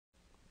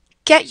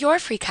Get your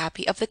free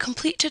copy of the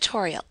complete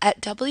tutorial at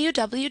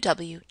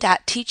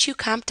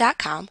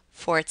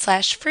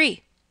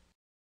www.teachucomp.com/free.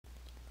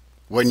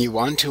 When you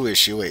want to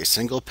issue a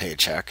single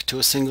paycheck to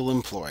a single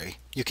employee,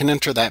 you can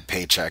enter that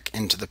paycheck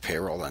into the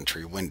payroll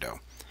entry window.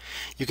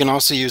 You can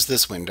also use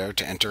this window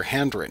to enter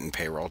handwritten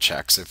payroll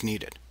checks if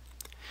needed.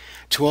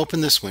 To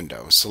open this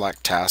window,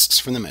 select Tasks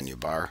from the menu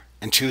bar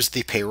and choose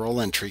the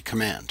Payroll Entry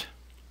command.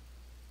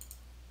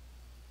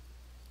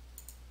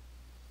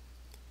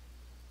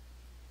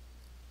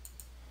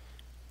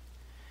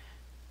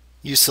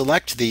 You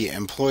select the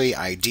employee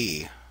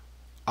ID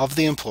of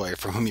the employee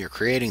for whom you're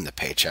creating the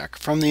paycheck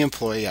from the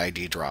Employee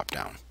ID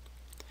dropdown.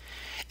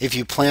 If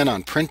you plan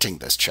on printing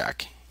this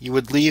check, you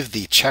would leave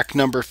the check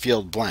number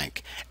field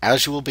blank,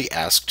 as you will be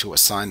asked to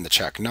assign the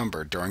check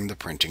number during the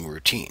printing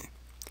routine.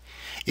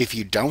 If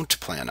you don't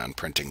plan on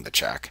printing the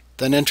check,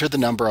 then enter the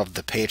number of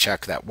the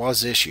paycheck that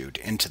was issued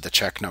into the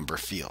check number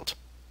field.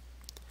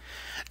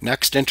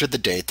 Next, enter the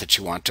date that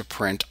you want to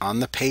print on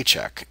the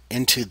paycheck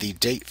into the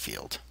date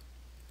field.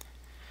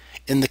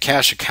 In the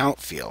cash account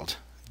field,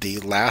 the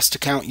last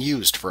account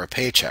used for a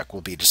paycheck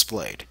will be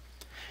displayed.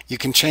 You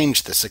can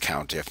change this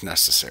account if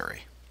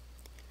necessary.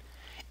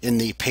 In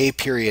the Pay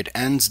Period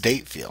Ends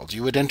Date field,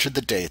 you would enter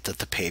the date that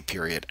the pay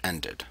period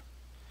ended.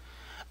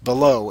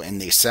 Below, in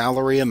the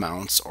Salary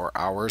Amounts or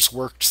Hours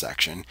Worked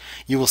section,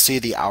 you will see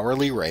the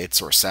hourly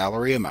rates or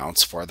salary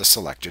amounts for the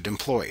selected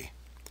employee.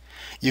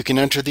 You can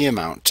enter the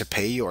amount to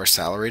pay your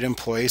salaried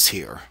employees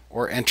here,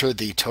 or enter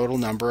the total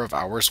number of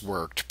hours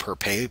worked per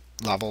pay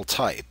level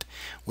type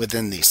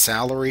within the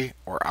Salary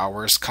or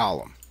Hours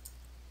column.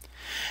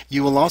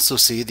 You will also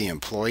see the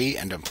employee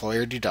and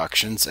employer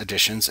deductions,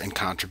 additions, and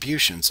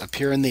contributions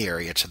appear in the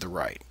area to the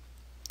right.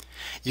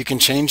 You can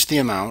change the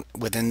amount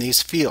within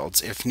these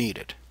fields if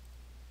needed.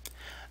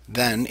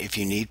 Then, if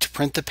you need to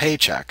print the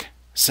paycheck,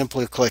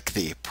 simply click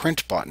the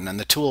Print button in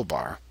the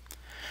toolbar,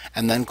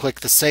 and then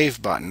click the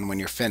Save button when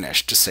you're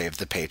finished to save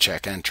the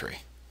paycheck entry.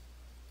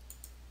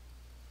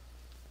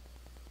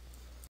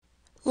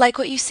 Like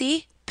what you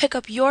see? Pick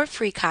up your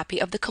free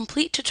copy of the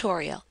complete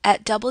tutorial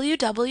at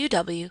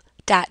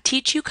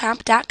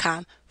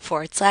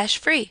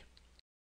www.teachucomp.com/free.